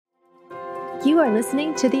You are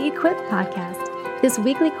listening to the Equip Podcast. This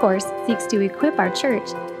weekly course seeks to equip our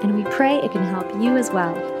church, and we pray it can help you as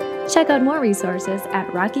well. Check out more resources at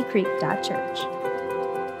rockycreek.church.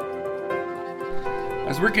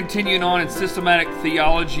 As we're continuing on in Systematic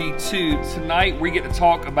Theology 2, tonight we get to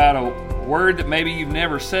talk about a word that maybe you've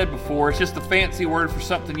never said before. It's just a fancy word for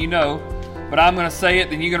something you know, but I'm going to say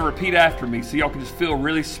it, then you're going to repeat after me so y'all can just feel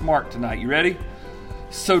really smart tonight. You ready?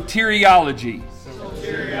 Soteriology.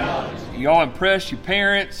 Y'all impress your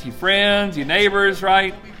parents, your friends, your neighbors,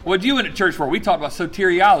 right? What'd you in at church for? We talked about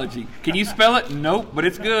soteriology. Can you spell it? Nope, but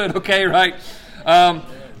it's good. Okay, right?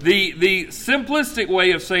 The simplistic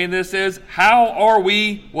way of saying this is, how are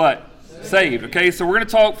we, what? Saved. Okay, so we're going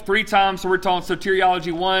to talk 3 times. So we're talking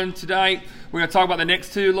soteriology 1 tonight. We're going to talk about the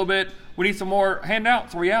next 2 a little bit. We need some more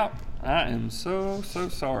handouts. Are we out? I am so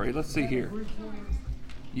sorry. Let's see here.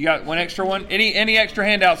 You got one extra one? Any extra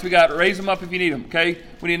handouts we got? Raise them up if you need them, okay?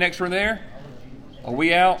 We need an extra one there. Are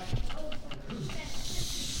we out?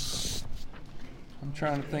 I'm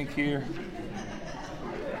trying to think here.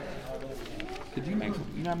 Did you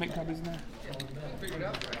not make copies in there?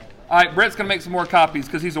 All right, Brett's going to make some more copies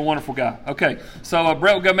because he's a wonderful guy. Okay, so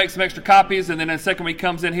Brett will go make some extra copies, and then in a second when he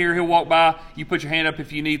comes in here, he'll walk by. You put your hand up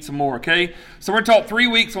if you need some more, okay? So we're going to talk 3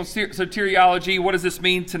 weeks on soteriology. What does this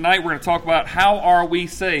mean? Tonight we're going to talk about how are we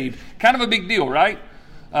saved. Kind of a big deal, right?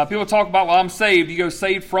 People talk about, well, I'm saved. You go,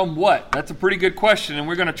 saved from what? That's a pretty good question, and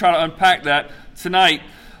we're going to try to unpack that tonight.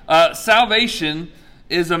 Salvation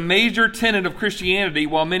is a major tenet of Christianity,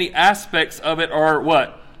 while many aspects of it are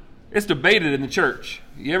what? It's debated in the church.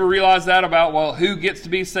 You ever realize that about, well, who gets to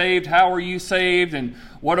be saved? How are you saved? And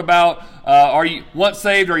what about, are you once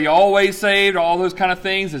saved? Are you always saved? All those kind of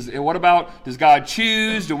things. What about, does God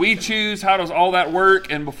choose? Do we choose? How does all that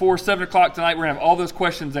work? And before 7 o'clock tonight, we're going to have all those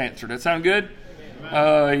questions answered. That sound good?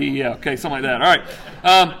 Yeah, okay, something like that. All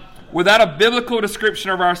right. Without a biblical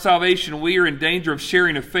description of our salvation, we are in danger of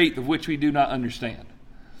sharing a faith of which we do not understand.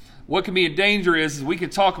 What can be in danger is we can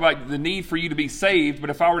talk about the need for you to be saved, but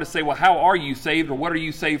if I were to say, well, how are you saved, or what are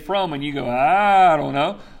you saved from? And you go, I don't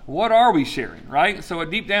know. What are we sharing, right? So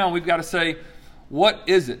deep down, we've got to say, what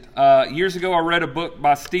is it? Years ago, I read a book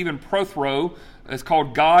by Stephen Prothero. It's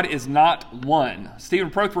called God is Not One. Stephen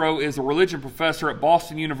Prothero is a religion professor at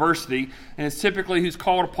Boston University, and it's typically who's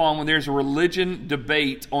called upon when there's a religion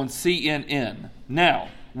debate on CNN. Now,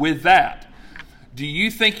 with that, do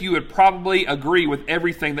you think you would probably agree with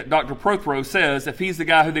everything that Dr. Prothero says if he's the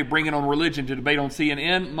guy who they bring in on religion to debate on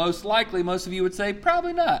CNN? Most likely, most of you would say,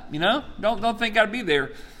 probably not. You know, don't think I'd be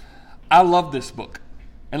there. I love this book,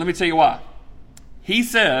 and let me tell you why. He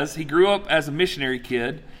says he grew up as a missionary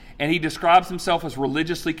kid, and he describes himself as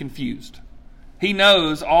religiously confused. He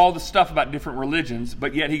knows all the stuff about different religions,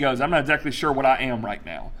 but yet he goes, I'm not exactly sure what I am right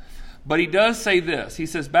now. But he does say this. He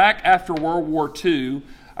says, back after World War II,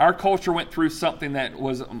 our culture went through something that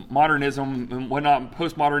was modernism and whatnot,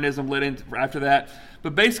 postmodernism led into after that.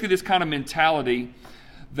 But basically this kind of mentality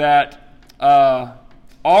that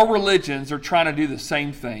all religions are trying to do the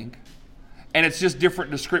same thing, and it's just different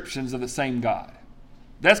descriptions of the same God.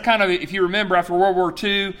 That's kind of, if you remember, after World War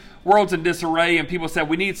II, world's in disarray, and people said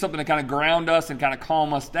we need something to kind of ground us and kind of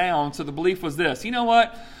calm us down. So the belief was this, you know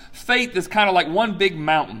what? Faith is kind of like one big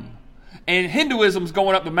mountain. And Hinduism is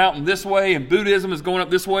going up the mountain this way, and Buddhism is going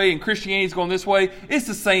up this way, and Christianity is going this way. It's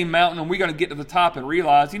the same mountain, and we're going to get to the top and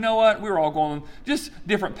realize, you know what? We're all going just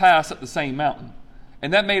different paths up the same mountain.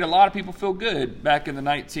 And that made a lot of people feel good back in the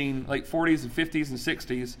late 40s and 50s and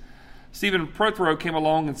 60s. Stephen Prothero came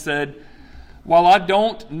along and said, while I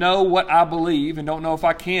don't know what I believe, and don't know if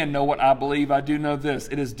I can know what I believe, I do know this.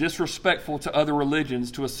 It is disrespectful to other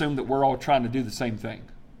religions to assume that we're all trying to do the same thing.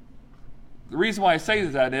 The reason why I say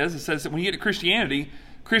that is, it says that when you get to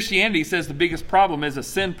Christianity says the biggest problem is a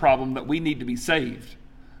sin problem, that we need to be saved.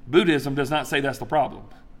 Buddhism does not say that's the problem,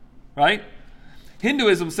 right?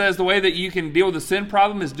 Hinduism says the way that you can deal with the sin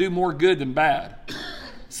problem is do more good than bad.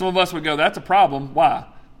 Some of us would go, that's a problem. Why?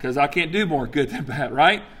 Because I can't do more good than bad,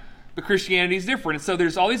 right? But Christianity is different. And so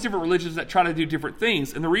there's all these different religions that try to do different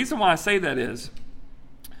things. And the reason why I say that is,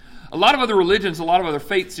 a lot of other religions, a lot of other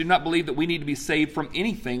faiths do not believe that we need to be saved from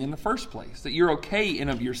anything in the first place, that you're okay in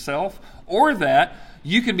of yourself, or that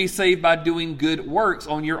you can be saved by doing good works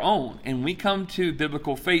on your own. And when we come to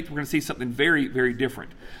biblical faith, we're going to see something very, very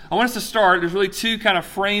different. I want us to start, there's really 2 kind of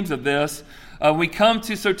frames of this. When we come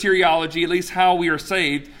to soteriology, at least how we are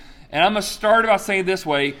saved, and I'm going to start by saying this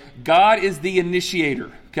way, God is the initiator,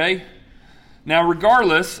 okay? Now,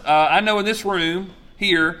 regardless, I know in this room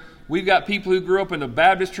here, we've got people who grew up in the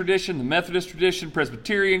Baptist tradition, the Methodist tradition,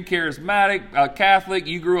 Presbyterian, Charismatic, Catholic.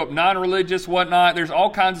 You grew up non-religious, whatnot. There's all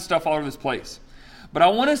kinds of stuff all over this place. But I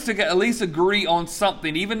want us to at least agree on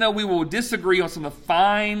something, even though we will disagree on some of the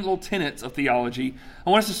fine little tenets of theology. I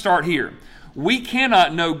want us to start here. We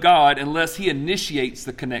cannot know God unless he initiates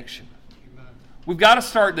the connection. We've got to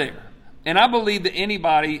start there. And I believe that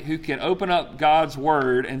anybody who can open up God's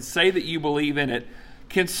word and say that you believe in it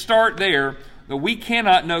can start there, that we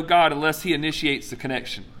cannot know God unless he initiates the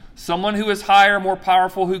connection. Someone who is higher, more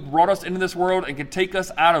powerful, who brought us into this world and can take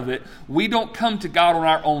us out of it. We don't come to God on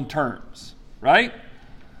our own terms, right?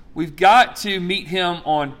 We've got to meet him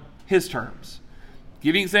on his terms.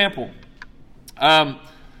 Give you an example.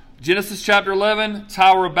 Genesis chapter 11,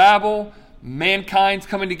 Tower of Babel. Mankind's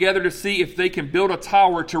coming together to see if they can build a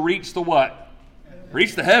tower to reach the what?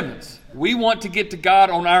 Reach the heavens. We want to get to God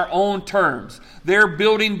on our own terms. They're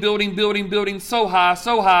building so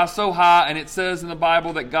high, and it says in the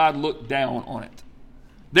Bible that God looked down on it.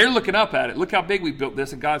 They're looking up at it. Look how big we built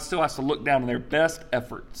this, and God still has to look down on their best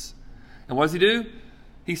efforts. And what does he do?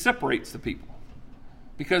 He separates the people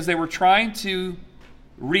because they were trying to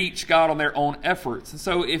reach God on their own efforts. And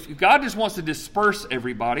so if God just wants to disperse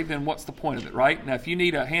everybody, then what's the point of it, right? Now, if you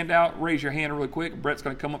need a handout, raise your hand really quick. Brett's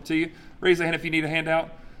going to come up to you. Raise a hand if you need a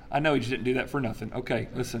handout. I know he just didn't do that for nothing. Okay,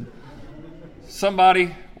 listen.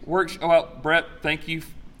 Somebody works. Oh, well, Brett, thank you.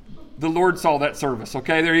 The Lord saw that service.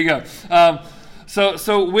 Okay, there you go.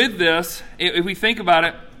 So with this, if we think about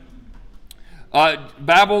it,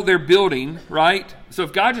 Babel, they're building, right? So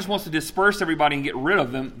if God just wants to disperse everybody and get rid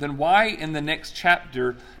of them, then why in the next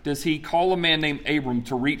chapter does he call a man named Abram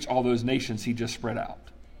to reach all those nations he just spread out?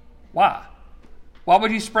 Why? Why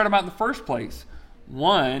would he spread them out in the first place?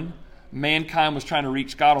 One, mankind was trying to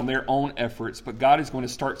reach God on their own efforts, but God is going to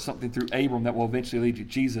start something through Abram that will eventually lead to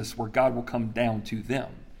Jesus, where God will come down to them.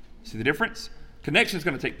 See the difference? Connection is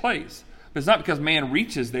going to take place. But it's not because man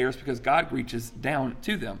reaches there, it's because God reaches down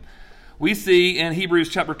to them. We see in Hebrews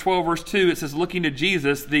chapter 12, verse 2, it says, looking to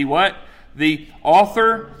Jesus, the what? The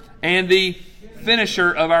author and the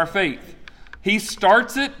finisher of our faith. He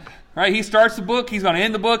starts it, right? He starts the book. He's going to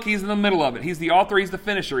end the book. He's in the middle of it. He's the author. He's the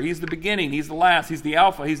finisher. He's the beginning. He's the last. He's the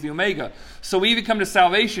Alpha. He's the Omega. So we even come to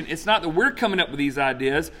salvation. It's not that we're coming up with these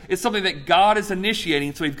ideas. It's something that God is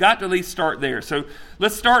initiating. So we've got to at least start there. So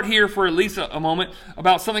let's start here for at least a moment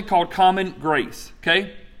about something called common grace.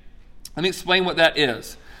 Okay? Let me explain what that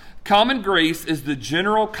is. Common grace is the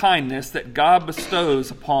general kindness that God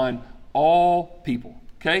bestows upon all people.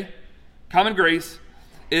 Okay? Common grace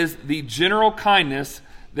is the general kindness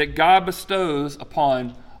that God bestows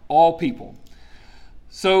upon all people.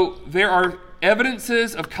 So there are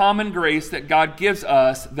evidences of common grace that God gives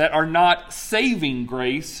us that are not saving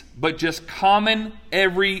grace, but just common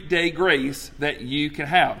everyday grace that you can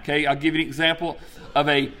have. Okay? I'll give you an example of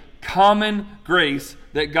a common grace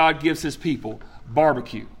that God gives his people.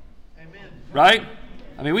 Barbecue. Right?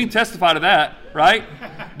 I mean, we can testify to that, right?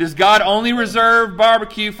 Does God only reserve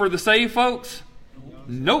barbecue for the saved folks?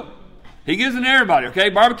 Nope. He gives it to everybody, okay?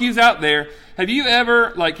 Barbecue's out there. Have you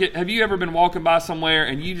ever been walking by somewhere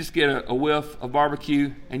and you just get a whiff of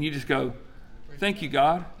barbecue and you just go, thank you,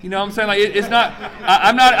 God? You know what I'm saying? Like it's not.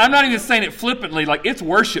 I'm not even saying it flippantly. Like it's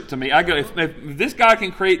worship to me. I go, if this guy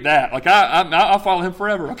can create that, like I'll follow him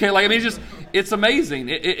forever. Okay? Like I mean, it's amazing.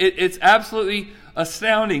 It's absolutely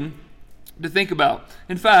astounding to think about.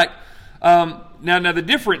 In fact, now the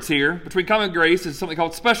difference here between common grace is something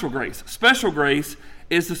called special grace. Special grace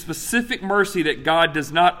is the specific mercy that God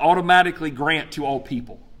does not automatically grant to all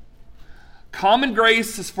people. Common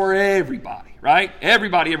grace is for everybody, right?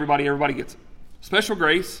 Everybody gets it. Special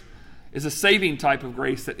grace is a saving type of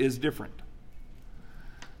grace that is different.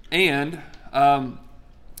 And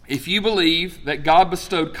if you believe that God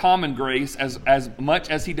bestowed common grace as much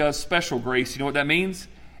as he does special grace, you know what that means?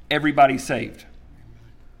 Everybody's saved.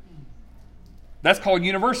 That's called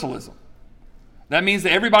universalism. That means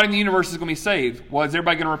that everybody in the universe is going to be saved. Well, is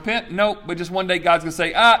everybody going to repent? Nope. But just one day God's going to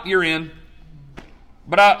say, you're in.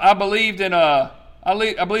 But I believed in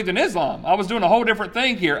I believed in Islam. I was doing a whole different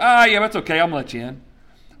thing here. Yeah, that's okay. I'm going to let you in.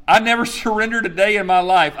 I never surrendered a day in my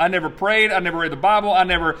life. I never prayed. I never read the Bible. I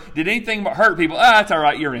never did anything but hurt people. That's all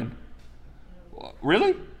right. You're in.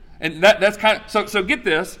 Really? And that's kind of so get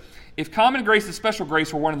this. If common grace and special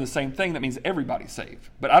grace were one and the same thing, that means everybody's saved.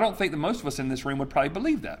 But I don't think that most of us in this room would probably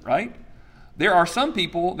believe that, right? There are some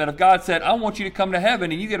people that if God said, I want you to come to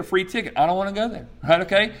heaven and you get a free ticket, I don't want to go there, right?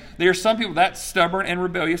 Okay? There are some people that's stubborn and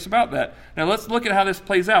rebellious about that. Now let's look at how this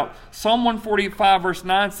plays out. Psalm 145 verse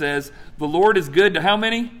 9 says, the Lord is good to how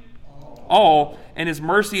many? All. And his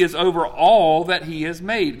mercy is over all that he has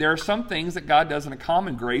made. There are some things that God does in a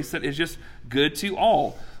common grace that is just good to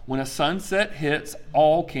all. When a sunset hits,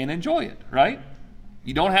 all can enjoy it, right?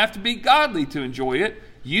 You don't have to be godly to enjoy it.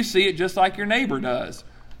 You see it just like your neighbor does.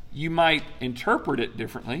 You might interpret it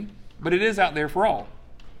differently, but it is out there for all.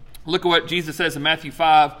 Look at what Jesus says in Matthew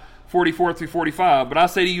 5:44 through 45. But I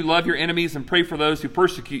say to you, love your enemies and pray for those who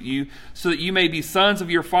persecute you, so that you may be sons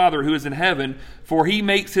of your Father who is in heaven. For he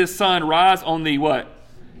makes his sun rise on the what?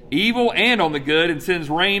 Evil and on the good, and sends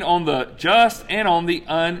rain on the just and on the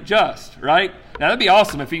unjust, right? Now, that'd be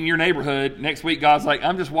awesome if in your neighborhood next week God's like,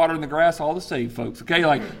 I'm just watering the grass all the saved folks, okay?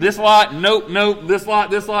 Like, this lot, nope, this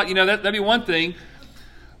lot, that'd be one thing.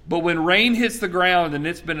 But when rain hits the ground and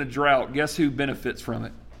it's been a drought, guess who benefits from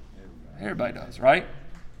it? Everybody does, right?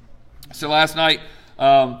 So last night,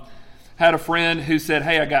 had a friend who said,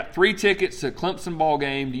 hey, I got 3 tickets to a Clemson ball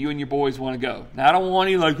game. Do you and your boys want to go? Now, I don't want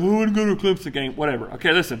any like, oh, I want to go to a Clemson game, whatever.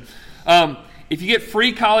 Okay, listen. If you get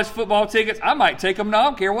free college football tickets, I might take them. No, I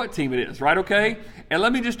don't care what team it is, right? Okay? And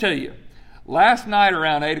let me just tell you, last night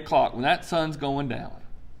around 8 o'clock, when that sun's going down,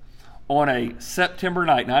 on a September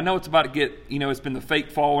night, now I know it's about to get, it's been the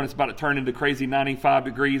fake fall and it's about to turn into crazy 95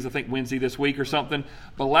 degrees, I think Wednesday this week or something.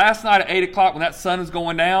 But last night at 8 o'clock, when that sun is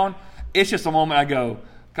going down, it's just a moment I go,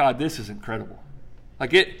 God, this is incredible.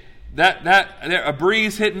 Like a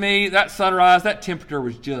breeze hit me, that sunrise, that temperature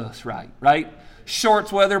was just right?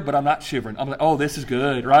 Shorts weather, but I'm not shivering. I'm like, oh, this is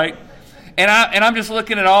good, right? And I'm just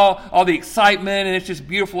looking at all the excitement, and it's just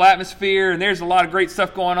beautiful atmosphere, and there's a lot of great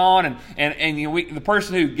stuff going on. And the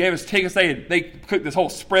person who gave us tickets, they cooked this whole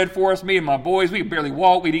spread for us. Me and my boys, we could barely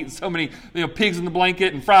walk. We'd eaten so many pigs in the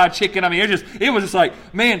blanket and fried chicken. I mean, it was just like,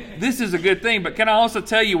 man, this is a good thing. But can I also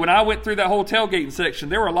tell you, when I went through that whole tailgating section,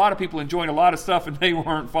 there were a lot of people enjoying a lot of stuff, and they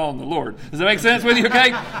weren't following the Lord. Does that make sense with you?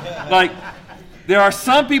 Okay, like. There are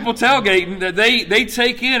some people tailgating that they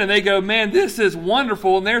take in and they go, man, this is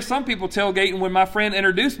wonderful. And there's some people tailgating when my friend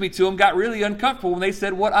introduced me to them, got really uncomfortable when they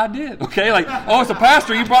said what I did. Okay, like, oh, it's a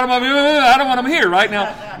pastor. You brought him up. I don't want him here right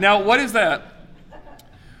now. Now, what is that?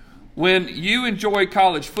 When you enjoy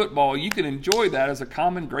college football, you can enjoy that as a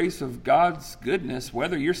common grace of God's goodness,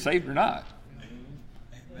 whether you're saved or not.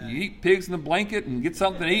 You eat pigs in the blanket and get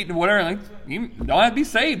something to eat and whatever. Like, you don't have to be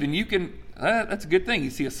saved, and you can. That's a good thing. You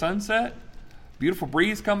see a sunset. Beautiful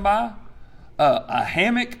breeze come by, a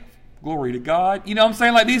hammock, glory to God. You know what I'm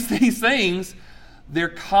saying? Like these things, they're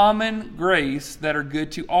common grace that are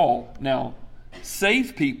good to all. Now,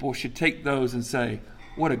 saved people should take those and say,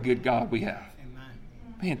 what a good God we have.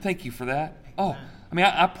 Man, thank you for that. Oh, I mean,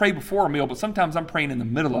 I pray before a meal, but sometimes I'm praying in the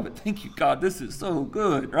middle of it. Thank you, God, this is so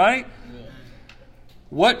good, right?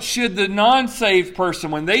 What should the non-saved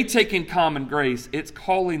person, when they take in common grace, it's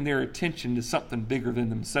calling their attention to something bigger than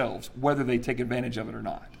themselves, whether they take advantage of it or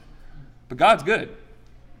not. But God's good.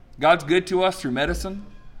 God's good to us through medicine,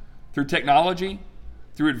 through technology,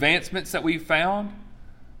 through advancements that we've found.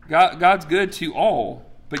 God's good to all,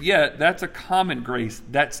 but yet that's a common grace.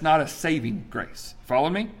 That's not a saving grace. Follow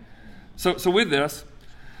me? So with this,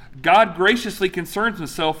 God graciously concerns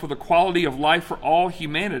himself with the quality of life for all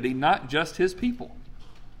humanity, not just his people.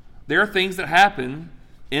 There are things that happen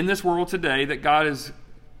in this world today that God is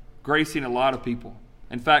gracing a lot of people.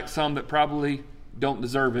 In fact, some that probably don't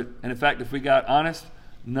deserve it. And in fact, if we got honest,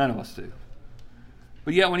 none of us do.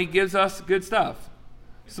 But yet when he gives us good stuff,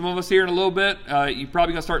 some of us here in a little bit, you're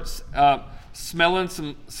probably going to start smelling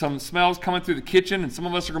some smells coming through the kitchen, and some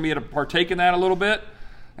of us are going to be able to partake in that a little bit.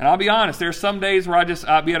 And I'll be honest, there's some days where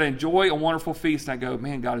I'll be able to enjoy a wonderful feast, and I go,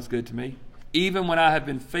 man, God is good to me. Even when I have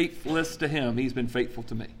been faithless to him, he's been faithful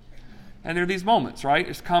to me. And there are these moments, right?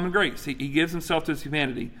 It's common grace. He gives himself to his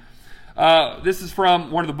humanity. This is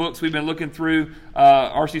from one of the books we've been looking through.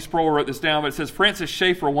 R.C. Sproul wrote this down, but it says, Francis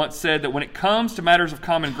Schaeffer once said that when it comes to matters of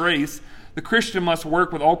common grace, the Christian must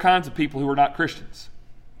work with all kinds of people who are not Christians.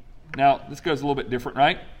 Now, this goes a little bit different,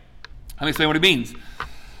 right? Let me explain what it means.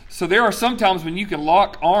 So there are some times when you can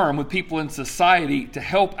lock arm with people in society to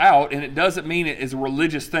help out, and it doesn't mean it is a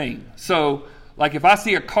religious thing. So, like if I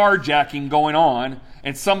see a carjacking going on,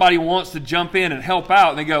 and somebody wants to jump in and help out,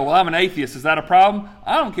 and they go, well, I'm an atheist. Is that a problem?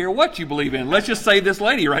 I don't care what you believe in. Let's just save this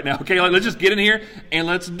lady right now, okay? Like, let's just get in here and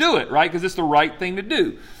let's do it, right? Because it's the right thing to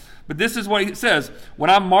do. But this is what it says. When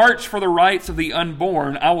I march for the rights of the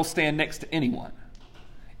unborn, I will stand next to anyone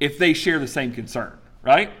if they share the same concern,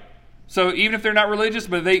 right? So even if they're not religious,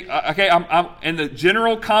 but I'm in the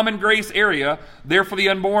general common grace area, they're for the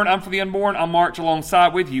unborn, I'm for the unborn, I'll march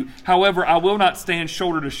alongside with you. However, I will not stand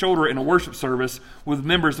shoulder to shoulder in a worship service with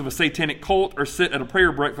members of a satanic cult or sit at a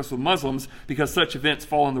prayer breakfast with Muslims, because such events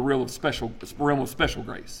fall in the realm of special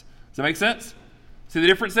grace. Does that make sense? See the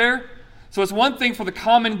difference there? So it's one thing for the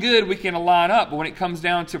common good we can align up, but when it comes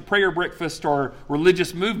down to prayer breakfast or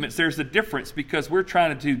religious movements, there's a difference because we're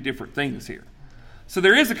trying to do different things here. So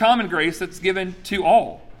there is a common grace that's given to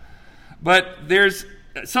all. But there's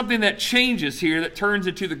something that changes here, that turns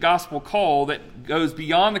into the gospel call, that goes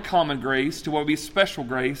beyond the common grace to what would be special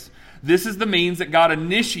grace. This is the means that God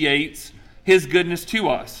initiates His goodness to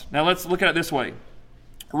us. Now let's look at it this way.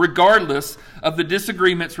 Regardless of the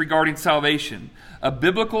disagreements regarding salvation, a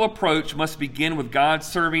biblical approach must begin with God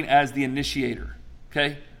serving as the initiator.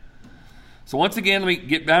 Okay? So once again, let me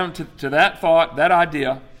get down to that thought, that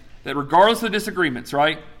idea, that regardless of the disagreements,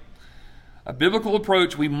 right? A biblical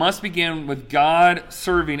approach, we must begin with God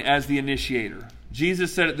serving as the initiator.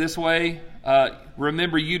 Jesus said it this way,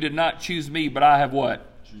 remember, you did not choose me, but I have what?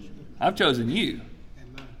 I've chosen you.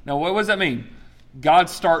 Amen. Now, what does that mean? God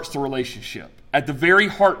starts the relationship. At the very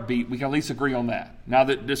heartbeat, we can at least agree on that. Now,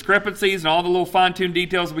 the discrepancies and all the little fine-tuned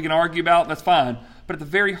details we can argue about, that's fine. But at the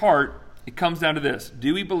very heart, it comes down to this.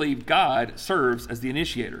 Do we believe God serves as the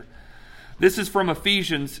initiator? This is from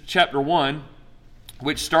Ephesians chapter 1,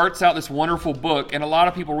 which starts out this wonderful book, and a lot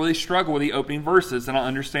of people really struggle with the opening verses, and I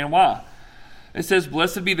understand why. It says,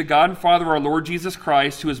 "Blessed be the God and Father of our Lord Jesus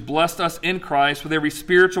Christ, who has blessed us in Christ with every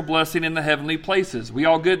spiritual blessing in the heavenly places." We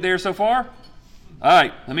all good there so far? All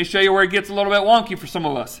right, let me show you where it gets a little bit wonky for some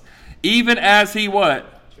of us. Even as He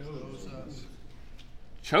what? Chose us.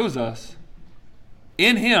 Chose us.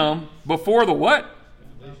 In Him before the what?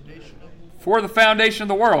 Foundation. For the foundation of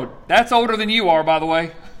the world. That's older than you are, by the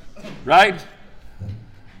way. Right?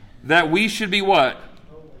 That we should be what?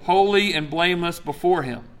 Holy and blameless before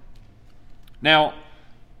Him. Now,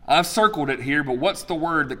 I've circled it here, but what's the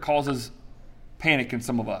word that causes panic in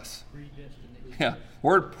some of us? Predestination. Yeah.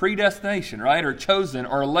 Word predestination, right? Or chosen,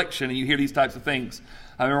 or election, and you hear these types of things.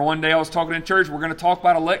 I remember one day I was talking in church, we're going to talk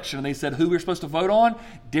about election, and they said who we're supposed to vote on?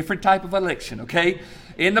 Different type of election, okay?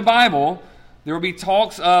 In the Bible, there will be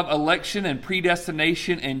talks of election and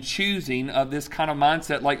predestination and choosing of this kind of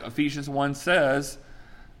mindset, like Ephesians 1 says,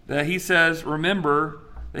 that he says, remember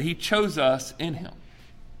that He chose us in Him.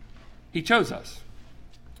 He chose us.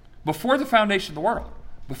 Before the foundation of the world,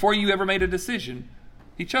 before you ever made a decision,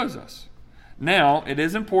 He chose us. Now, it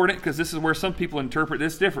is important, because this is where some people interpret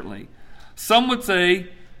this differently. Some would say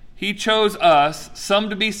He chose us, some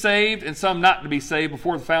to be saved and some not to be saved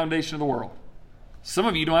before the foundation of the world. Some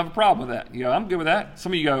of you don't have a problem with that. You go, I'm good with that.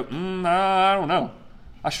 Some of you go, I don't know.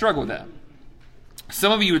 I struggle with that.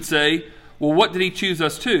 Some of you would say, well, what did He choose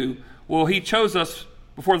us to? Well, He chose us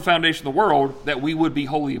before the foundation of the world that we would be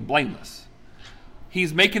holy and blameless.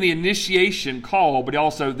 He's making the initiation call, but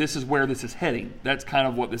also this is where this is heading. That's kind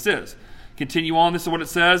of what this is. Continue on. This is what it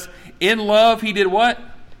says. In love, He did what?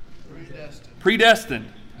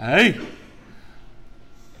 Predestined. Hey.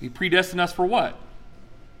 He predestined us for what?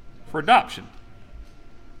 For adoption.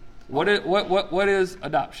 What is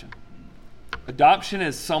adoption? Adoption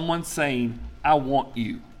is someone saying, I want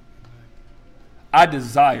you. I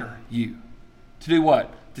desire you. To do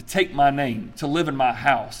what? To take my name, to live in my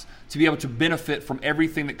house, to be able to benefit from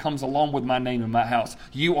everything that comes along with my name in my house.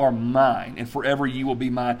 You are mine, and forever you will be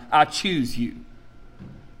mine. I choose you.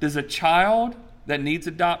 Does a child that needs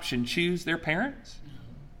adoption choose their parents?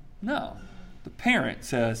 No. The parent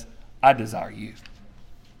says, I desire you.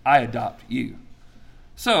 I adopt you.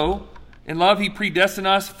 So, in love, He predestined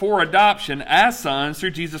us for adoption as sons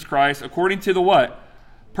through Jesus Christ, according to the what?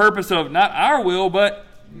 Purpose of not our will, but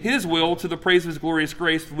His will, to the praise of His glorious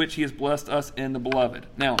grace, with which He has blessed us in the beloved.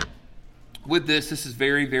 Now, with this is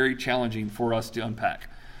very, very challenging for us to unpack.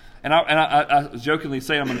 And I jokingly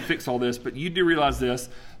say I'm going to fix all this, but you do realize this.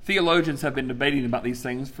 Theologians have been debating about these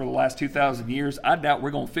things for the last 2,000 years. I doubt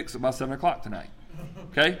we're going to fix it by 7 o'clock tonight.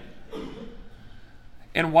 Okay?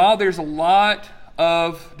 And while there's a lot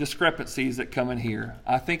of discrepancies that come in here,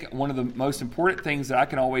 I think one of the most important things that I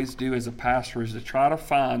can always do as a pastor is to try to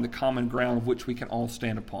find the common ground of which we can all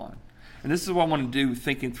stand upon. And this is what I want to do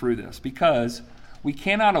thinking through this, because we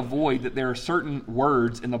cannot avoid that there are certain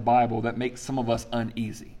words in the Bible that make some of us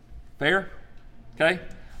uneasy. Fair? Okay?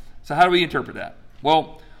 So how do we interpret that?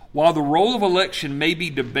 Well, while the role of election may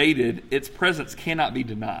be debated, its presence cannot be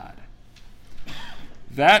denied.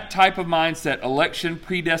 That type of mindset, election,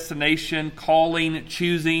 predestination, calling,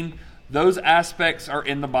 choosing, those aspects are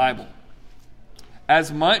in the Bible.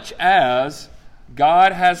 As much as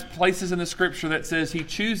God has places in the Scripture that says He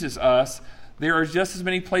chooses us, there are just as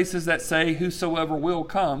many places that say whosoever will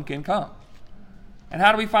come can come. And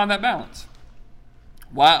how do we find that balance?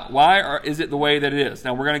 Why is it the way that it is?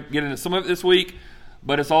 Now, we're going to get into some of it this week,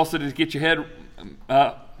 but it's also to get your head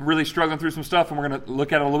really struggling through some stuff, and we're going to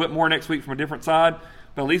look at it a little bit more next week from a different side.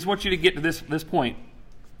 But at least I want you to get to this point.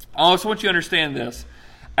 I also want you to understand this.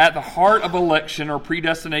 At the heart of election or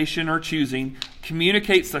predestination or choosing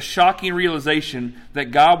communicates the shocking realization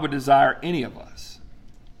that God would desire any of us.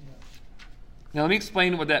 Now let me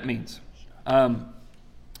explain what that means.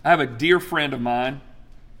 I have a dear friend of mine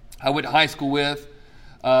I went to high school with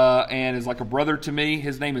and is like a brother to me.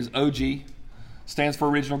 His name is OG. Stands for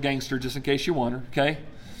Original Gangster, just in case you wonder, okay?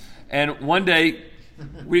 And one day,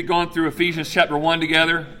 we'd gone through Ephesians chapter 1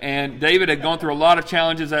 together, and David had gone through a lot of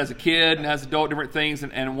challenges as a kid and as an adult, different things.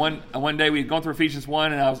 And one day, we'd gone through Ephesians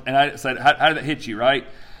 1, and I said, how did that hit you, right?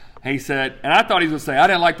 And he said, and I thought he was going to say, I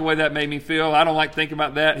didn't like the way that made me feel. I don't like thinking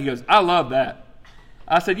about that. He goes, I love that.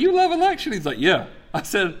 I said, you love election? He's like, yeah. I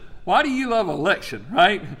said, why do you love election,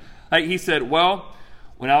 right? He said, well,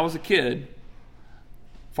 when I was a kid,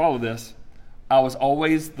 follow this, I was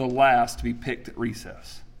always the last to be picked at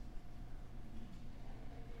recess.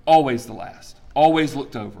 Always the last. Always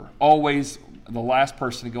looked over. Always the last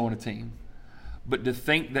person to go on a team. But to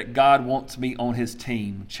think that God wants me on his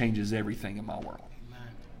team changes everything in my world. Amen.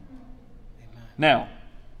 Amen. Now,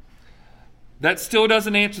 that still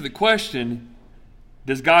doesn't answer the question,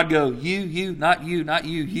 does God go, you, not you, not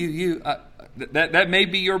you, you? That may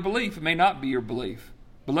be your belief. It may not be your belief.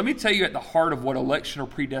 But let me tell you at the heart of what election or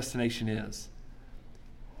predestination is.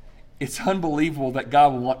 It's unbelievable that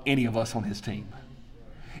God would want any of us on his team.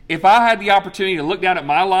 If I had the opportunity to look down at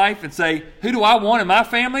my life and say, who do I want in my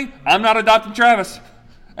family? I'm not adopting Travis.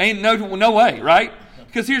 Ain't no way, right?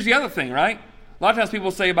 Because here's the other thing, right? A lot of times people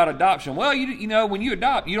say about adoption, well, you know, when you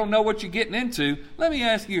adopt, you don't know what you're getting into. Let me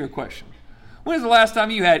ask you a question. When was the last time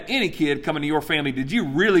you had any kid come into your family? Did you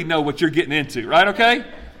really know what you're getting into, right? Okay?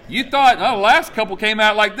 You thought, oh, the last couple came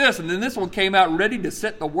out like this, and then this one came out ready to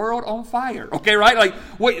set the world on fire. Okay, right? Like,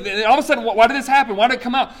 wait, all of a sudden, why did this happen? Why did it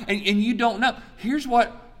come out? And you don't know. Here's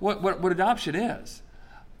what adoption is.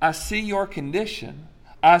 I see your condition.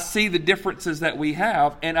 I see the differences that we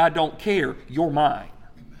have, and I don't care. You're mine.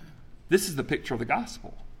 This is the picture of the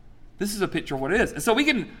gospel. This is a picture of what it is. And so we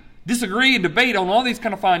can disagree and debate on all these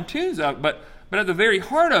kind of fine tunes, but at the very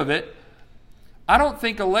heart of it, I don't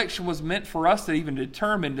think election was meant for us to even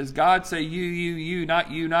determine, does God say you,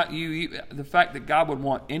 not you, not you. The fact that God would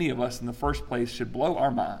want any of us in the first place should blow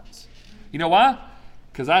our minds. You know why?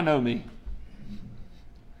 Because I know me.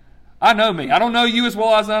 I know me. I don't know you as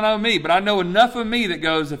well as I know me, but I know enough of me that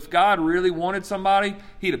goes, if God really wanted somebody,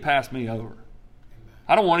 he'd have passed me over.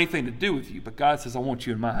 I don't want anything to do with you, but God says, I want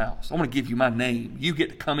you in my house. I want to give you my name. You get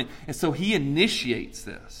to come in. And so he initiates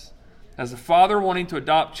this as a father wanting to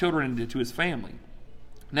adopt children into his family.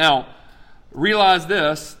 Now, realize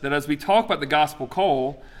this, that as we talk about the gospel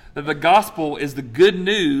call, that the gospel is the good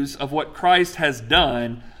news of what Christ has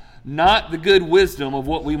done, not the good wisdom of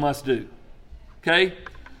what we must do. Okay?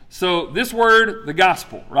 So this word, the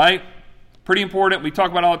gospel, right? Pretty important. We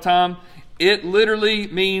talk about it all the time. It literally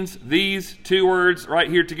means these two words right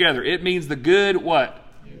here together. It means the good what?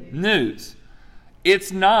 News.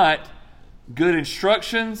 It's not good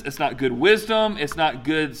instructions. It's not good wisdom. It's not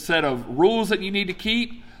good set of rules that you need to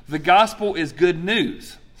keep. The gospel is good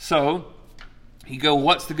news. So you go,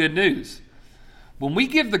 what's the good news? When we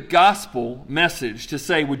give the gospel message to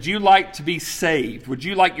say, would you like to be saved? Would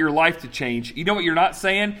you like your life to change? You know what you're not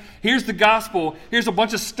saying? Here's the gospel. Here's a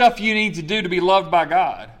bunch of stuff you need to do to be loved by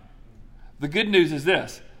God. The good news is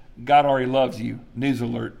this. God already loves you. News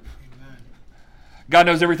alert. Amen. God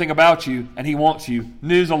knows everything about you, and he wants you.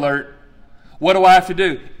 News alert. What do I have to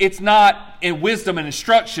do? It's not in wisdom and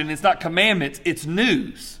instruction. It's not commandments. It's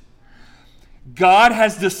news. God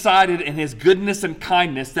has decided in his goodness and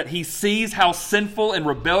kindness that he sees how sinful and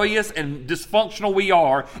rebellious and dysfunctional we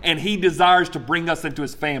are, and he desires to bring us into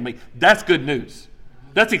his family. That's good news.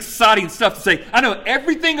 That's exciting stuff to say, I know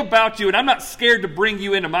everything about you, and I'm not scared to bring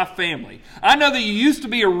you into my family. I know that you used to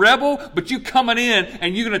be a rebel, but you coming in,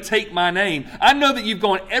 and you're going to take my name. I know that you've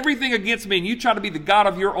gone everything against me, and you try to be the God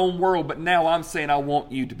of your own world, but now I'm saying I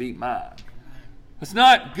want you to be mine. It's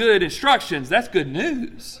not good instructions. That's good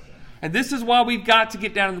news. And this is why we've got to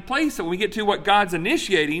get down to the place that when we get to what God's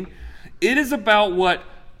initiating, it is about what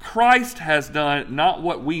Christ has done, not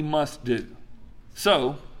what we must do.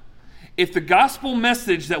 So, if the gospel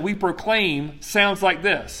message that we proclaim sounds like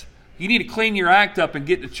this, you need to clean your act up and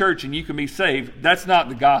get to church and you can be saved, that's not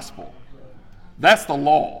the gospel. That's the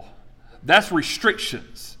law. That's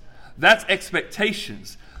restrictions. That's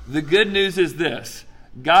expectations. The good news is this.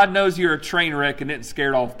 God knows you're a train wreck and isn't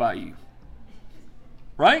scared off by you.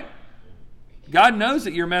 Right? God knows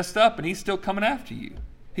that you're messed up and he's still coming after you.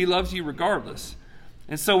 He loves you regardless.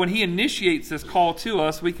 And so when he initiates this call to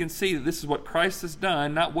us, we can see that this is what Christ has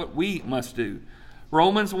done, not what we must do.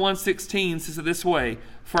 Romans 1:16 says it this way,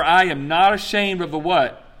 for I am not ashamed of the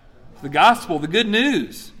what? The gospel, the good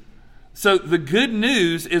news. So the good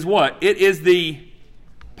news is what? It is the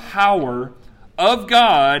power of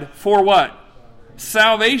God for what?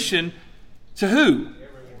 Salvation to who?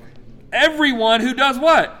 Everyone who does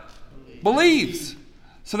what? Believes.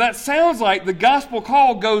 So that sounds like the gospel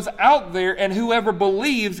call goes out there, and whoever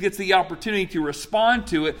believes gets the opportunity to respond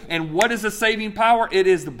to it. And what is the saving power? It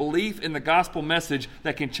is the belief in the gospel message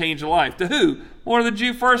that can change a life. To who? More to the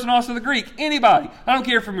Jew first and also the Greek. Anybody. I don't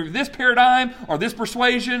care if you're this paradigm or this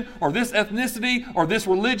persuasion or this ethnicity or this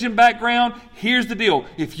religion background. Here's the deal.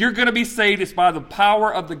 If you're going to be saved, it's by the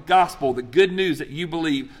power of the gospel, the good news that you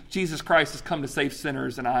believe Jesus Christ has come to save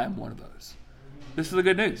sinners, and I am one of those. This is the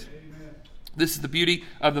good news. This is the beauty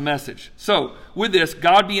of the message. So, with this,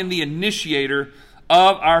 God being the initiator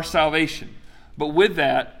of our salvation. But with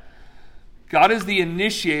that, God is the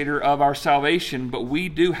initiator of our salvation, but we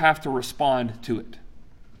do have to respond to it.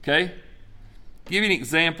 Okay? Give you an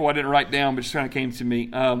example I didn't write down, but just kind of came to me.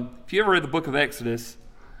 If you ever read the book of Exodus,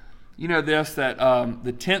 you know this, that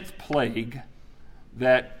the 10th plague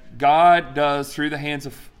that God does through the hands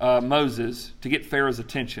of Moses to get Pharaoh's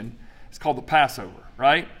attention is called the Passover,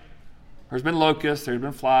 right? There's been locusts, there's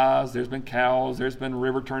been flies, there's been cows, there's been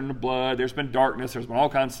river turning to blood, there's been darkness, there's been all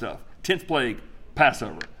kinds of stuff. 10th plague,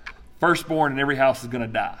 Passover. Firstborn in every house is going to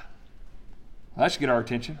die. Well, that should get our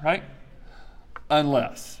attention, right?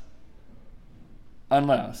 Unless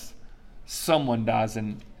someone dies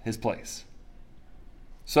in his place.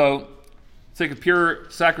 So, take a pure,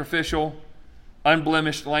 sacrificial,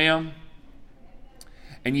 unblemished lamb,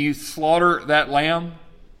 and you slaughter that lamb,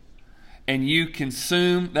 and you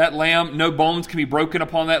consume that lamb. No bones can be broken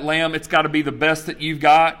upon that lamb. It's got to be the best that you've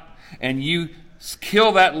got. And you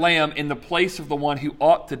kill that lamb in the place of the one who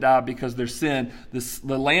ought to die because of their sin.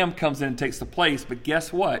 The lamb comes in and takes the place. But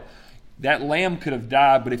guess what? That lamb could have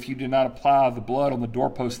died, but if you did not apply the blood on the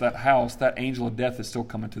doorpost of that house, that angel of death is still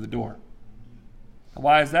coming to the door.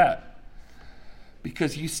 Why is that?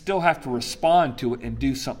 Because you still have to respond to it and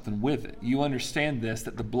do something with it. You understand this,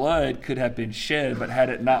 that the blood could have been shed, but had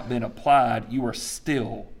it not been applied, you are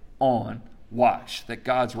still on watch, that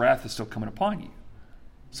God's wrath is still coming upon you.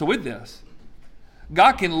 So with this,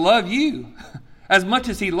 God can love you as much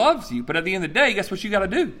as he loves you, but at the end of the day, guess what you got to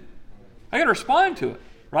do? I got to respond to it,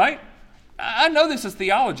 right? I know this is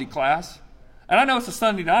theology class, and I know it's a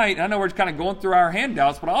Sunday night, and I know we're kind of going through our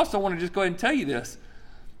handouts, but I also want to just go ahead and tell you this.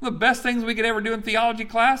 The best things we could ever do in theology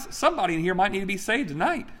class, somebody in here might need to be saved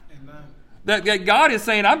tonight. Amen. That God is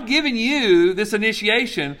saying, I'm giving you this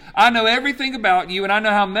initiation. I know everything about you, and I know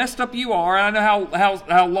how messed up you are, and I know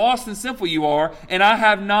how lost and sinful you are, and I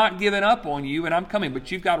have not given up on you, and I'm coming,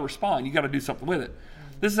 but you've got to respond. You've got to do something with it.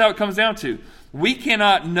 This is how it comes down to. We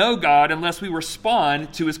cannot know God unless we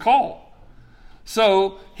respond to his call.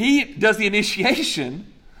 So he does the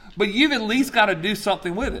initiation, but you've at least got to do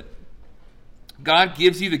something with it. God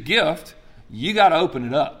gives you the gift, you got to open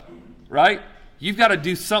it up, right? You've got to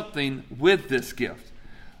do something with this gift.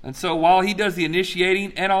 And so while he does the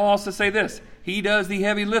initiating, and I'll also say this, he does the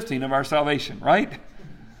heavy lifting of our salvation, right?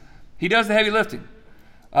 He does the heavy lifting.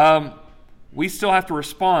 We still have to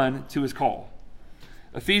respond to his call.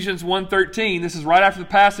 Ephesians 1:13, this is right after the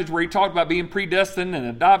passage where he talked about being predestined and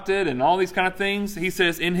adopted and all these kind of things. He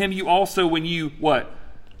says, in him you also, when you, what?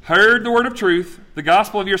 Heard the word of truth, the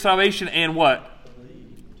gospel of your salvation, and what?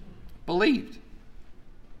 Believed.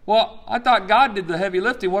 Well, I thought God did the heavy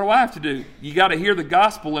lifting. What do I have to do? You got to hear the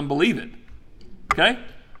gospel and believe it. Okay?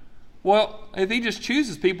 Well, if he just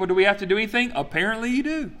chooses people, do we have to do anything? Apparently you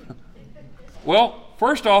do. Well,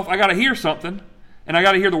 first off, I got to hear something, and I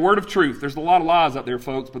got to hear the word of truth. There's a lot of lies out there,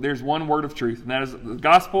 folks, but there's one word of truth, and that is the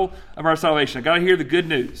gospel of our salvation. I got to hear the good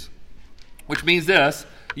news, which means this.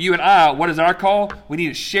 You and I, what is our call? We need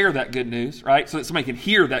to share that good news, right? So that somebody can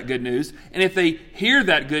hear that good news. And if they hear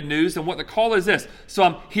that good news, then what the call is this. So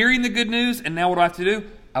I'm hearing the good news, and now what do I have to do?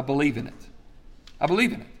 I believe in it. I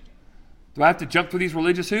believe in it. Do I have to jump through these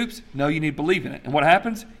religious hoops? No, you need to believe in it. And what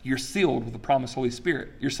happens? You're sealed with the promised Holy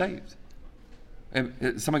Spirit. You're saved. And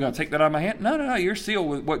is somebody going to take that out of my hand? No. You're sealed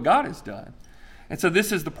with what God has done. And so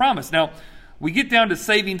this is the promise. Now, we get down to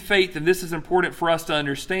saving faith, and this is important for us to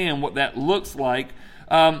understand what that looks like.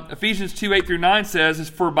 Ephesians 2:8-9 says, it's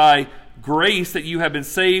for by grace that you have been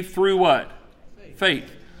saved through what?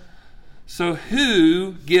 Faith. So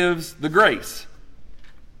who gives the grace?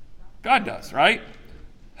 God does, right?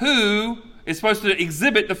 Who is supposed to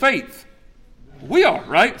exhibit the faith? We are,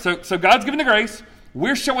 right? So God's giving the grace.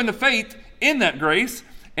 We're showing the faith in that grace.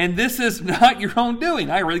 And this is not your own doing.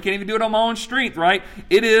 I really can't even do it on my own strength, right?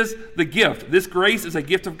 It is the gift. This grace is a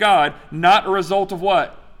gift of God, not a result of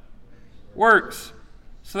what? Works.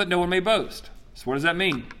 So that no one may boast. So what does that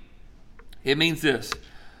mean? It means this.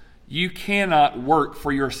 You cannot work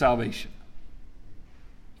for your salvation.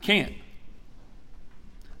 You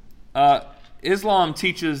can't. Islam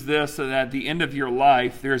teaches this, that at the end of your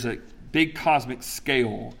life, there's a big cosmic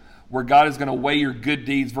scale where God is going to weigh your good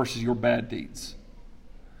deeds versus your bad deeds.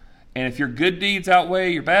 And if your good deeds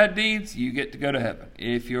outweigh your bad deeds, you get to go to heaven.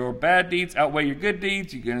 If your bad deeds outweigh your good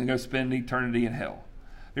deeds, you're going to go spend eternity in hell.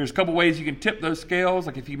 There's a couple ways you can tip those scales.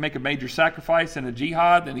 Like if you make a major sacrifice in a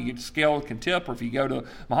jihad, then the scale can tip. Or if you go to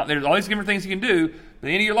Muhammad, there's all these different things you can do. But the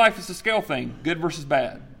end of your life is a scale thing, good versus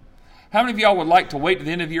bad. How many of y'all would like to wait to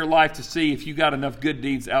the end of your life to see if you got enough good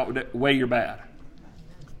deeds outweigh your bad?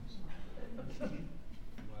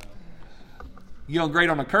 You doing great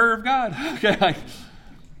on the curve, God? Okay.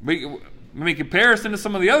 I comparison to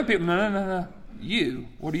some of the other people. No. You,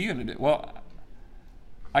 what are you going to do? Well,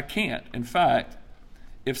 I can't. In fact,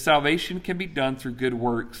 if salvation can be done through good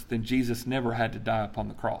works, then Jesus never had to die upon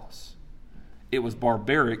the cross. It was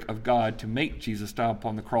barbaric of God to make Jesus die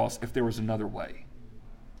upon the cross if there was another way.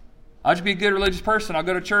 I'll just be a good religious person. I'll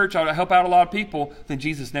go to church. I'll help out a lot of people. Then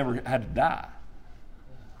Jesus never had to die.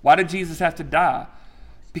 Why did Jesus have to die?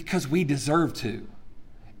 Because we deserve to.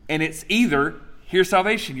 And it's either, here's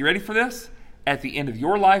salvation. You ready for this? At the end of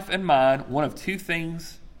your life and mine, one of two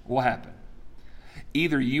things will happen.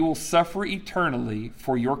 Either you will suffer eternally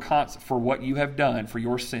for what you have done, for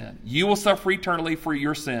your sin. You will suffer eternally for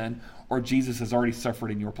your sin, or Jesus has already suffered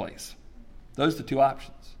in your place. Those are the two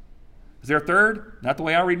options. Is there a third? Not the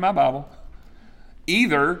way I read my Bible.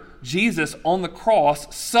 Either Jesus on the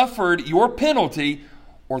cross suffered your penalty,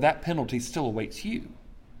 or that penalty still awaits you.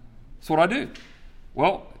 That's what I do.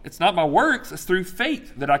 Well, it's not my works. It's through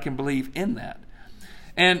faith that I can believe in that.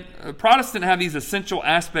 And Protestants have these essential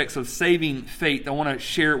aspects of saving faith. I want to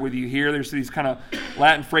share it with you here. There's these kind of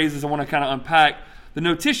Latin phrases I want to kind of unpack. The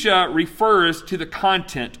notitia refers to the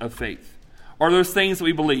content of faith, or those things that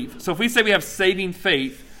we believe. So if we say we have saving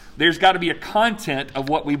faith, there's got to be a content of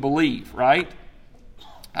what we believe, right?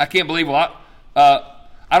 I can't believe I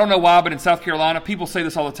don't know why, but in South Carolina, people say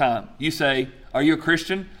this all the time. You say, are you a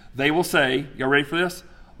Christian? They will say, y'all ready for this?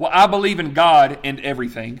 Well, I believe in God and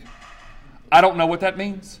everything. I don't know what that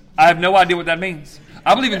means. I have no idea what that means.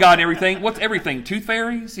 I believe in God and everything. What's everything? Tooth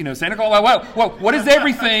fairies? Santa Claus? Well, what is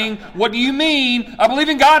everything? What do you mean? I believe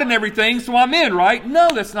in God and everything, so I'm in, right? No,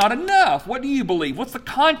 that's not enough. What do you believe? What's the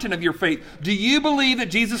content of your faith? Do you believe that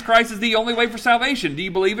Jesus Christ is the only way for salvation? Do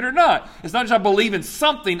you believe it or not? It's not just I believe in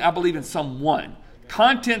something, I believe in someone.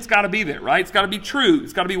 Content's got to be there, right? It's got to be true.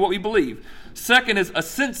 It's got to be what we believe. Second is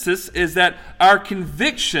assensus, is that our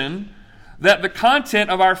conviction that the content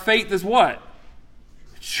of our faith is what?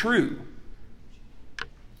 True.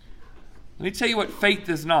 Let me tell you what faith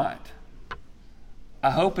is not. I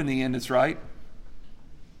hope in the end it's right.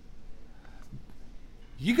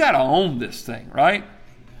 You got to own this thing, right?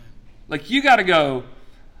 Like you got to go,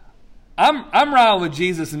 I'm riding with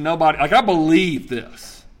Jesus and nobody, like I believe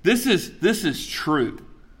this. This is true.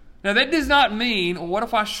 Now that does not mean, well, what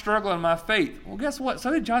if I struggle in my faith? Well, guess what?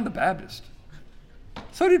 So did John the Baptist.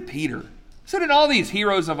 So did Peter. So did all these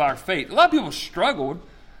heroes of our faith. A lot of people struggled,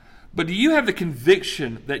 but do you have the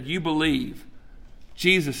conviction that you believe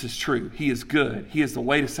Jesus is true? He is good. He is the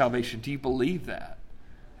way to salvation. Do you believe that?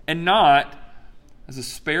 And not as a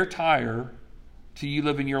spare tire to you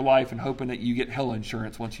living your life and hoping that you get hell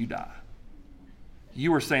insurance once you die.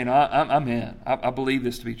 You were saying, I'm in. I believe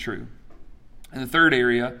this to be true. And the third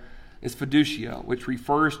area is fiducia, which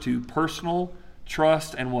refers to personal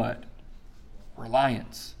trust and what?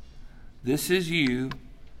 Reliance. This is you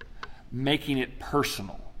making it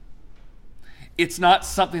personal. It's not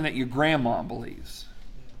something that your grandma believes.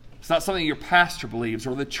 It's not something your pastor believes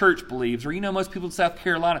or the church believes or most people in South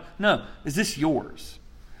Carolina. No, is this yours?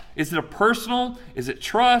 Is it a personal? Is it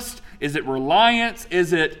trust? Is it reliance?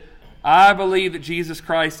 Is it, I believe that Jesus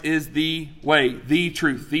Christ is the way, the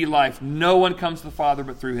truth, the life. No one comes to the Father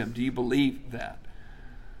but through him. Do you believe that?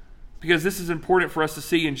 Because this is important for us to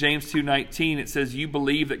see in James 2:19. It says, you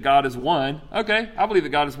believe that God is one. Okay, I believe that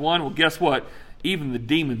God is one. Well, guess what? Even the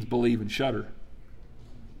demons believe and shudder.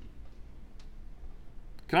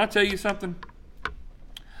 Can I tell you something?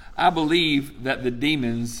 I believe that the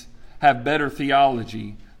demons have better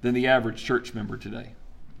theology than the average church member today.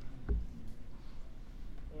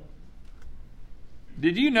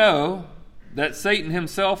 Did you know that Satan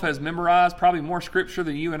himself has memorized probably more scripture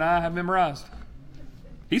than you and I have memorized?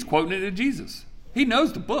 He's quoting it to Jesus. He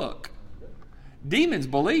knows the book. Demons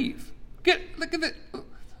believe.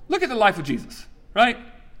 Look at the life of Jesus, right?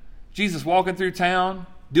 Jesus walking through town,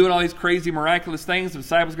 doing all these crazy, miraculous things. The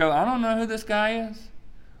disciples go, I don't know who this guy is.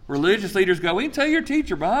 Religious leaders go, we can tell your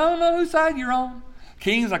teacher, but I don't know whose side you're on.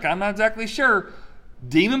 King's like, I'm not exactly sure.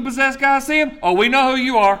 Demon-possessed guys see him. Oh, we know who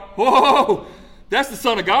you are. Whoa, that's the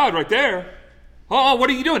Son of God right there. Oh, what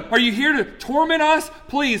are you doing? Are you here to torment us?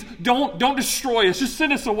 Please, don't destroy us. Just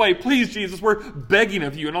send us away. Please, Jesus, we're begging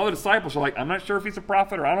of you. And all the disciples are like, I'm not sure if he's a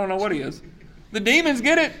prophet or I don't know what he is. The demons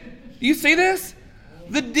get it. Do you see this?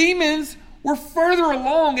 The demons were further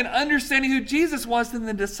along in understanding who Jesus was than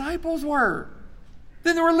the disciples were,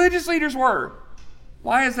 than the religious leaders were.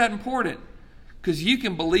 Why is that important? Because you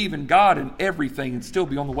can believe in God and everything and still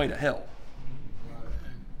be on the way to hell.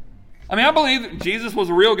 I mean, I believe that Jesus was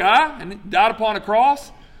a real guy and died upon a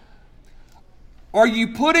cross. Are you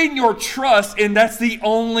putting your trust in that's the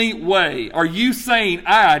only way? Are you saying,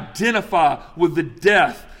 I identify with the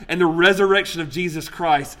death and the resurrection of Jesus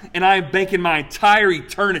Christ, and I am banking my entire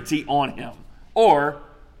eternity on him? Or,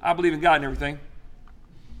 I believe in God and everything.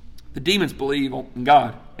 The demons believe in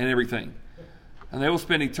God and everything. And they will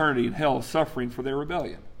spend eternity in hell suffering for their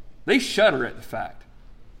rebellion. They shudder at the fact.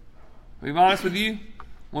 To be honest with you,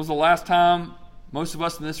 when was the last time most of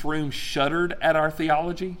us in this room shuddered at our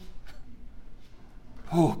theology?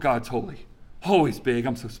 Oh, God's holy. Oh, he's big.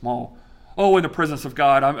 I'm so small. Oh, in the presence of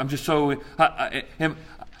God, I'm just so...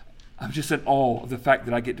 I'm just in awe of the fact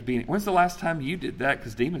that I get to be in it. When's the last time you did that?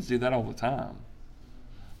 Because demons do that all the time.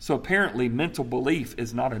 So apparently mental belief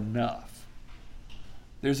is not enough.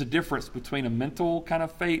 There's a difference between a mental kind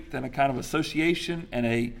of faith and a kind of association and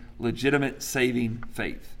a legitimate saving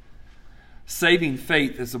faith. Saving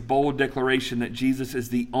faith is a bold declaration that Jesus is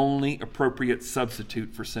the only appropriate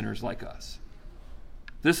substitute for sinners like us.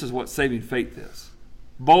 This is what saving faith is.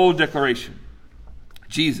 Bold declaration.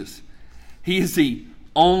 Jesus, he is the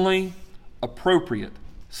only appropriate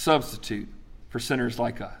substitute for sinners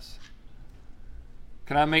like us.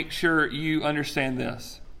 Can I make sure you understand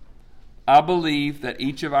this? I believe that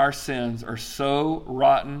each of our sins are so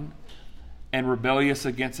rotten and rebellious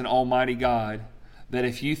against an almighty God that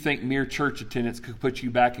if you think mere church attendance could put you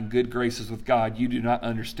back in good graces with God, you do not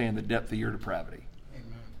understand the depth of your depravity.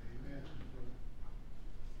 Amen.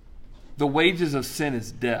 The wages of sin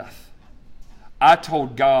is death. I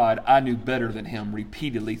told God I knew better than him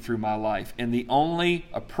repeatedly through my life, and the only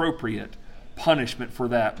appropriate punishment for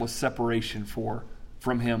that was separation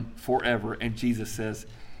from him forever. And Jesus says,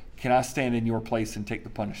 can I stand in your place and take the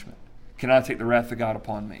punishment? Can I take the wrath of God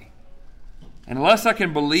upon me? And unless I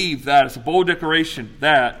can believe that, it's a bold declaration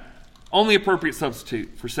that only appropriate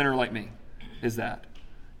substitute for a sinner like me is that.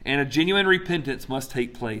 And a genuine repentance must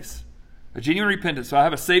take place. A genuine repentance. So I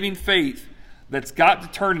have a saving faith that's got to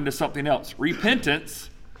turn into something else.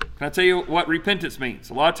 Repentance, can I tell you what repentance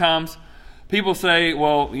means? A lot of times people say,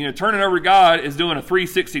 well, turning over to God is doing a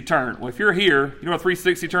 360 turn. Well, if you're here, you know what a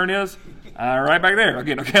 360 turn is? Right back there.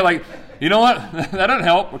 Again, okay, like, you know what? That doesn't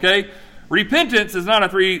help, okay? Repentance is not a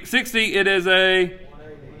 360, it is a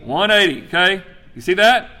 180, okay? You see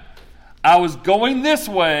that? I was going this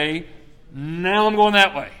way, now I'm going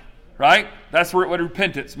that way, right? That's what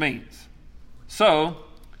repentance means. So,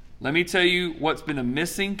 let me tell you what's been a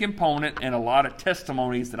missing component in a lot of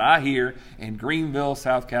testimonies that I hear in Greenville,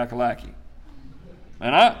 South Kakalaki.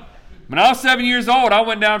 When I was 7 years old, I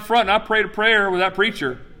went down front and I prayed a prayer with that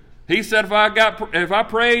preacher. He said if I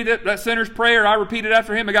prayed that sinner's prayer, I repeated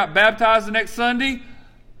after him and got baptized the next Sunday,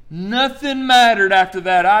 nothing mattered after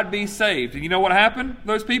that. I'd be saved. And you know what happened to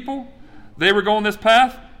those people? They were going this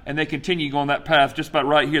path, and they continue going that path just about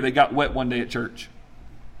right here. They got wet one day at church.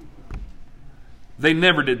 They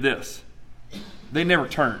never did this. They never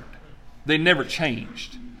turned. They never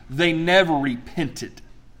changed. They never repented.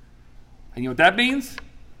 And you know what that means?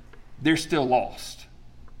 They're still lost.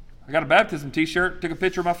 I got a baptism t-shirt, took a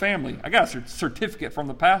picture of my family. I got a certificate from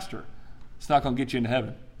the pastor. It's not going to get you into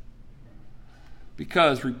heaven.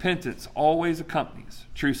 Because repentance always accompanies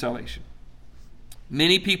true salvation.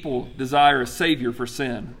 Many people desire a Savior for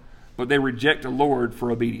sin, but they reject a Lord for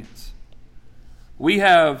obedience. We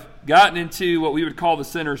have gotten into what we would call the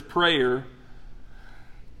sinner's prayer.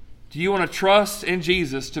 Do you want to trust in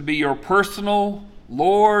Jesus to be your personal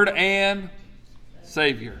Lord and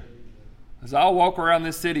Savior? As I walk around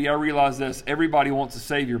this city, I realize this. Everybody wants a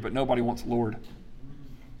Savior, but nobody wants a Lord.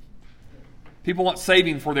 People want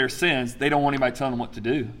saving for their sins. They don't want anybody telling them what to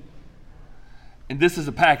do. And this is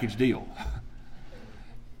a package deal.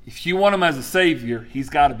 If you want him as a Savior, he's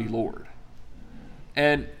got to be Lord.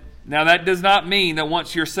 And now that does not mean that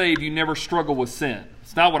once you're saved, you never struggle with sin.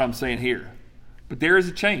 It's not what I'm saying here. But there is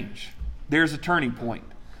a change. There's a turning point.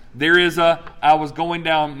 There is I was going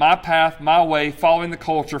down my path, my way, following the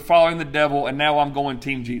culture, following the devil, and now I'm going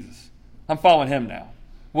Team Jesus. I'm following him now.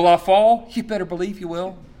 Will I fall? You better believe you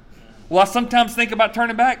will. Will I sometimes think about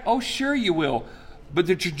turning back? Oh, sure you will. But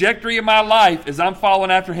the trajectory of my life is I'm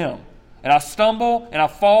following after him. And I stumble, and I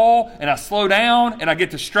fall, and I slow down, and I get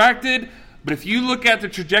distracted. But if you look at the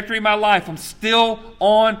trajectory of my life, I'm still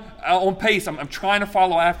on pace. I'm trying to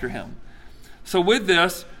follow after him. So with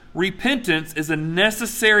this, repentance is a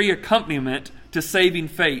necessary accompaniment to saving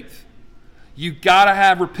faith. You got to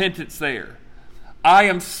have repentance there. I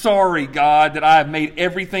am sorry, God, that I have made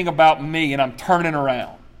everything about me and I'm turning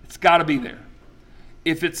around. It's got to be there.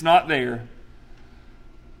 If it's not there,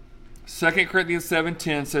 2 Corinthians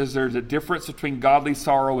 7:10 says there's a difference between godly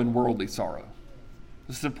sorrow and worldly sorrow.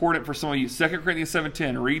 This is important for some of you. 2 Corinthians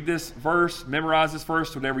 7:10. Read this verse, memorize this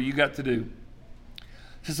verse, whatever you got to do.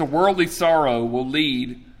 It says a worldly sorrow will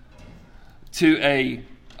lead to a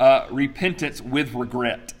repentance with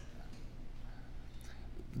regret.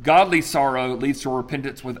 Godly sorrow leads to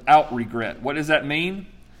repentance without regret. What does that mean?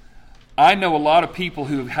 I know a lot of people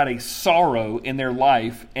who have had a sorrow in their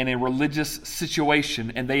life in a religious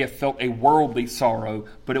situation, and they have felt a worldly sorrow,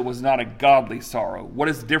 but it was not a godly sorrow. What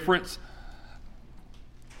is the difference?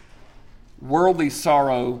 Worldly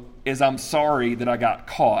sorrow is I'm sorry that I got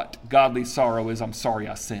caught. Godly sorrow is I'm sorry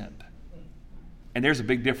I sinned. And there's a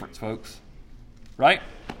big difference, folks. Right?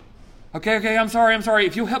 Okay, I'm sorry.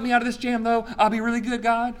 If you'll help me out of this jam, though, I'll be really good,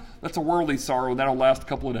 God. That's a worldly sorrow, and that'll last a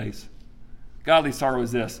couple of days. Godly sorrow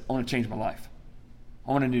is this: I want to change my life.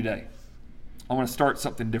 I want a new day. I want to start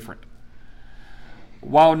something different.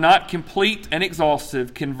 While not complete and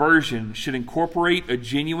exhaustive, conversion should incorporate a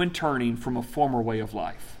genuine turning from a former way of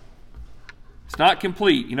life. It's not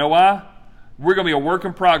complete. You know why? We're going to be a work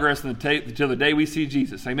in progress until the day we see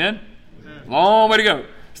Jesus. Amen? Long way to go.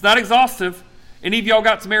 It's not exhaustive. Any of y'all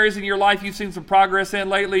got some areas in your life you've seen some progress in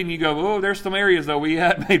lately, and you go, oh, there's some areas, though, we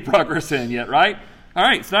hadn't made progress in yet, right? All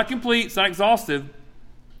right, it's not complete, it's not exhaustive,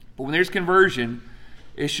 but when there's conversion,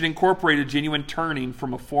 it should incorporate a genuine turning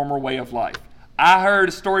from a former way of life. I heard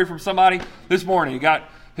a story from somebody this morning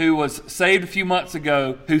who was saved a few months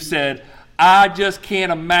ago who said, I just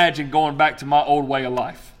can't imagine going back to my old way of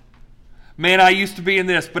life. Man, I used to be in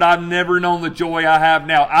this, but I've never known the joy I have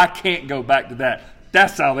now. I can't go back to that.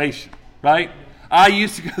 That's salvation, right? I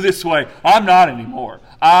used to go this way. I'm not anymore.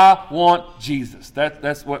 I want Jesus.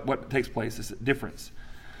 That's what takes place. It's a difference.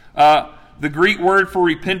 The Greek word for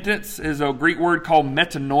repentance is a Greek word called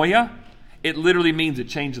metanoia. It literally means a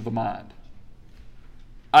change of the mind.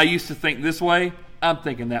 I used to think this way. I'm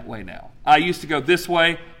thinking that way now. I used to go this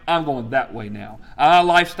way. I'm going that way now. Our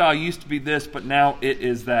lifestyle used to be this, but now it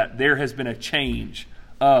is that. There has been a change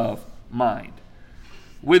of mind.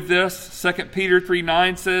 With this, 2 Peter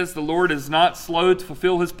 3:9 says, the Lord is not slow to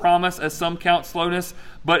fulfill his promise, as some count slowness,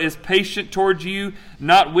 but is patient towards you,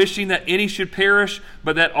 not wishing that any should perish,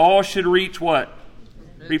 but that all should reach what?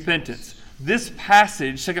 Repentance. This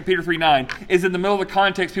passage, 2 Peter 3:9, is in the middle of the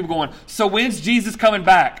context, people going, so when's Jesus coming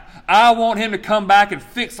back? I want him to come back and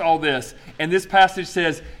fix all this. And this passage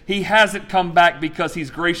says he hasn't come back because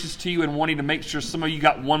he's gracious to you and wanting to make sure some of you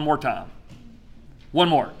got one more time. One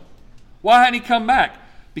more. Why hadn't he come back?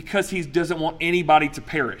 Because he doesn't want anybody to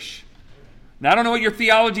perish. Now, I don't know what your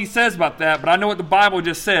theology says about that, but I know what the Bible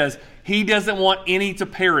just says. He doesn't want any to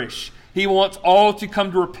perish. He wants all to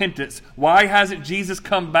come to repentance. Why hasn't Jesus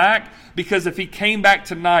come back? Because if he came back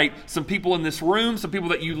tonight, some people in this room, some people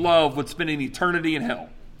that you love, would spend an eternity in hell.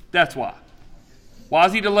 That's why. Why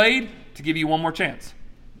is he delayed? To give you one more chance.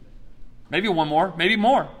 Maybe one more, maybe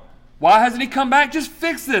more. Why hasn't he come back? Just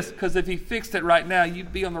fix this. Because if he fixed it right now,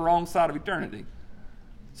 you'd be on the wrong side of eternity.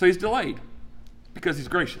 So he's delayed because he's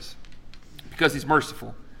gracious, because he's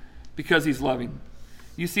merciful, because he's loving.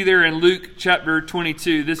 You see there in Luke chapter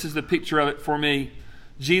 22, this is the picture of it for me.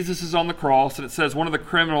 Jesus is on the cross, and it says one of the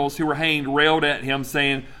criminals who were hanged railed at him,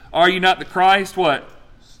 saying, are you not the Christ? What?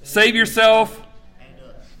 Save yourself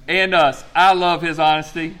and us. I love his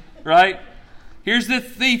honesty, right? Here's this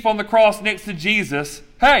thief on the cross next to Jesus.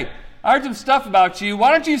 Hey, I heard some stuff about you.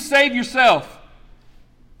 Why don't you save yourself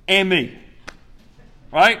and me?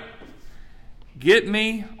 Right? Get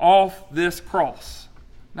me off this cross.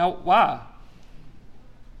 Now, why?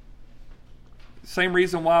 Same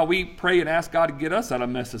reason why we pray and ask God to get us out of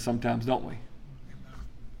messes sometimes, don't we?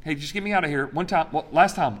 Hey, just get me out of here. One time,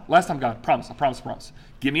 last time, God, I promise.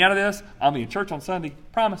 Get me out of this. I'll be in church on Sunday.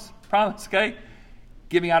 Promise, okay?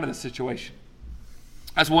 Get me out of this situation.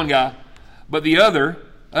 That's one guy. But the other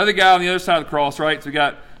guy on the other side of the cross, right? So we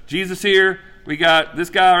got Jesus here. We got this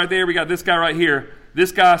guy right there. We got this guy right here.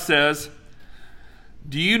 This guy says,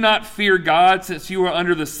 do you not fear God, since you are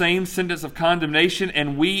under the same sentence of condemnation,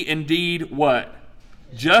 and we indeed what?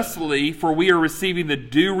 Justly, for we are receiving the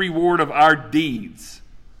due reward of our deeds.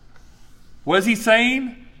 What is he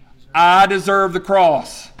saying? I deserve the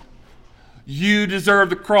cross. You deserve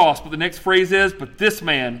the cross. But the next phrase is, but this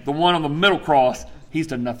man, the one on the middle cross, he's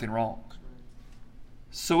done nothing wrong.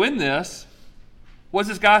 So in this, What's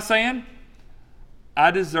this guy saying?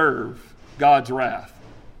 I deserve God's wrath.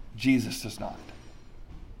 Jesus does not.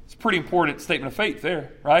 It's a pretty important statement of faith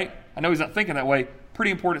there, right? I know he's not thinking that way.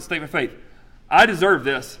 Pretty important statement of faith. I deserve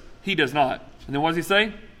this. He does not. And then what does he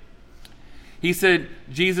say? He said,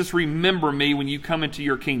 Jesus, remember me when you come into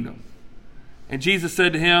your kingdom. And Jesus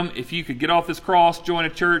said to him, if you could get off this cross, join a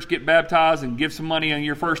church, get baptized, and give some money on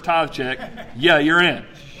your first tithe check, yeah, you're in.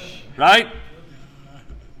 Right?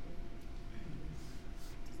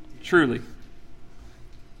 Truly,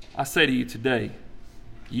 I say to you today,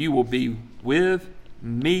 you will be with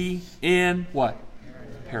me in what?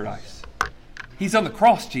 Paradise. He's on the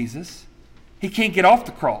cross, Jesus. He can't get off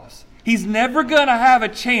the cross. He's never going to have a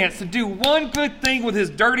chance to do one good thing with his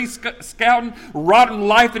dirty, scouting, rotten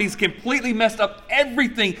life that he's completely messed up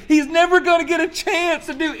everything. He's never going to get a chance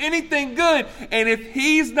to do anything good. And if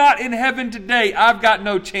he's not in heaven today, I've got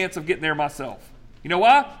no chance of getting there myself. You know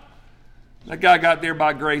why? That guy got there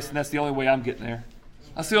by grace, and that's the only way I'm getting there.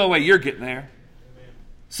 That's the only way you're getting there.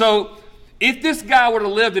 So, if this guy would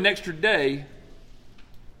have lived an extra day,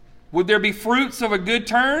 would there be fruits of a good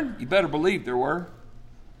turn? You better believe there were.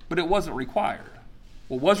 But it wasn't required.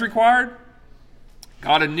 What was required?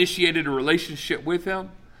 God initiated a relationship with him,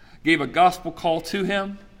 gave a gospel call to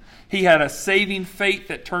him. He had a saving faith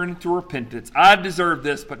that turned into repentance. I deserve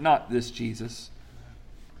this, but not this, Jesus.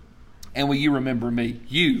 And will you remember me?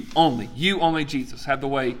 You only, Jesus, have the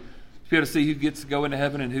way to be able to see who gets to go into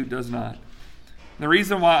heaven and who does not. And the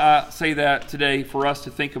reason why I say that today, for us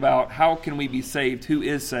to think about how can we be saved, who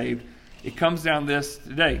is saved, it comes down to this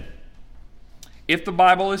today. If the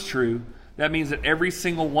Bible is true, that means that every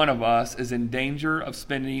single one of us is in danger of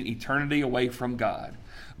spending eternity away from God.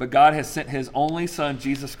 But God has sent his only Son,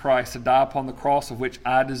 Jesus Christ, to die upon the cross of which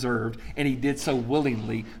I deserved, and he did so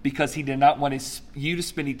willingly because he did not want you to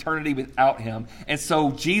spend eternity without him. And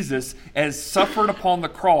so Jesus has suffered upon the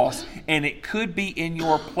cross, and it could be in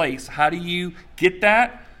your place. How do you get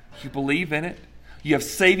that? You believe in it. You have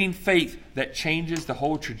saving faith that changes the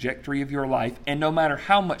whole trajectory of your life. And no matter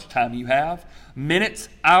how much time you have, minutes,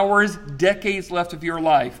 hours, decades left of your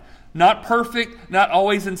life, not perfect, not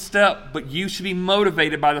always in step, but you should be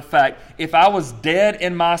motivated by the fact, if I was dead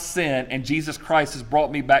in my sin and Jesus Christ has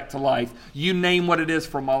brought me back to life, you name what it is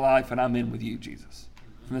for my life and I'm in with you, Jesus,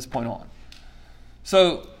 from this point on.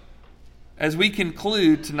 So, as we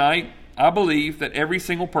conclude tonight, I believe that every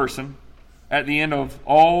single person at the end of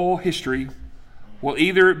all history will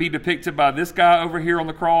either be depicted by this guy over here on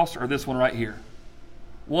the cross or this one right here.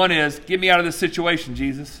 One is, get me out of this situation,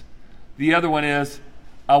 Jesus. The other one is,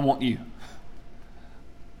 I want you.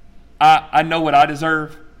 I know what I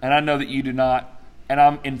deserve, and I know that you do not, and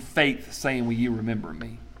I'm in faith saying, will you remember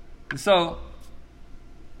me? And so,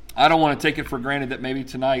 I don't want to take it for granted that maybe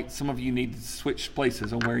tonight some of you need to switch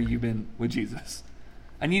places on where you've been with Jesus.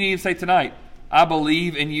 And you need to say tonight, I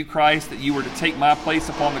believe in you, Christ, that you were to take my place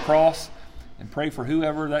upon the cross, and pray for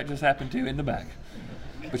whoever that just happened to in the back.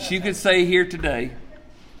 But you could say here today,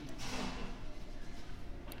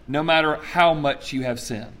 no matter how much you have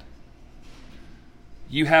sinned,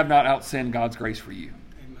 you have not outsinned God's grace for you.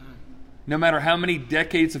 Amen. No matter how many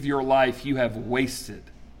decades of your life you have wasted,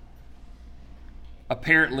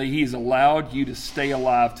 apparently he's allowed you to stay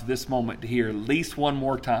alive to this moment to hear at least one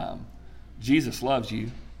more time, Jesus loves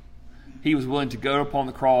you. He was willing to go upon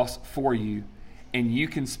the cross for you, and you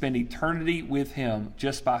can spend eternity with him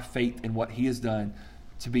just by faith in what he has done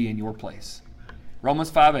to be in your place.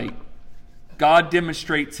 Romans 5:8. God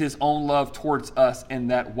demonstrates his own love towards us in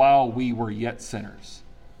that while we were yet sinners,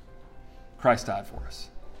 Christ died for us.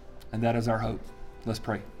 And that is our hope. Let's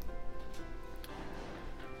pray.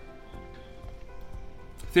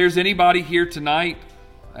 If there's anybody here tonight,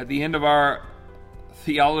 at the end of our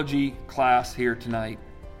theology class here tonight,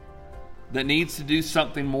 that needs to do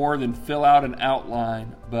something more than fill out an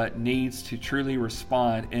outline, but needs to truly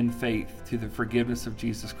respond in faith to the forgiveness of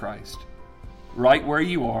Jesus Christ, right where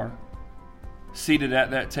you are, seated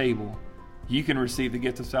at that table, you can receive the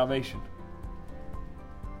gift of salvation.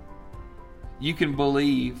 You can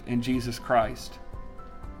believe in Jesus Christ,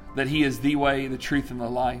 that he is the way, the truth, and the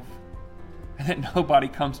life, and that nobody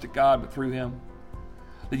comes to God but through him.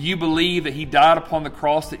 That you believe that he died upon the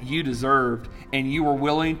cross that you deserved, and you are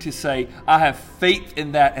willing to say, I have faith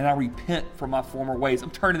in that, and I repent from my former ways.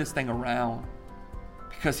 I'm turning this thing around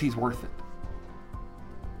because he's worth it.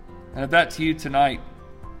 And if that's you tonight,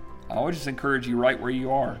 I would just encourage you right where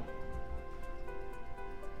you are,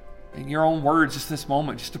 in your own words, just this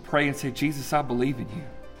moment, just to pray and say, Jesus, I believe in you.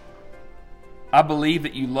 I believe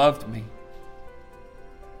that you loved me.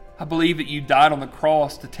 I believe that you died on the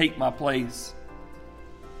cross to take my place.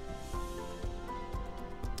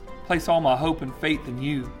 place all my hope and faith in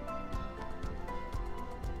you.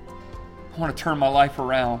 I want to turn my life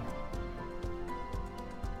around.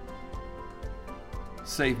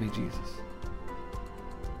 Save me, Jesus.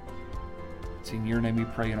 It's in your name we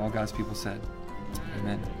pray, and all God's people said,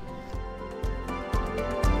 amen.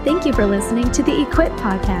 Thank you for listening to the Equip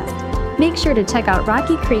Podcast. Make sure to check out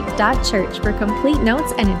rockycreek.church for complete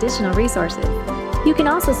notes and additional resources. You can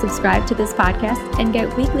also subscribe to this podcast and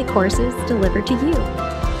get weekly courses delivered to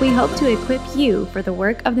you. We hope to equip you for the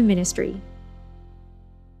work of the ministry.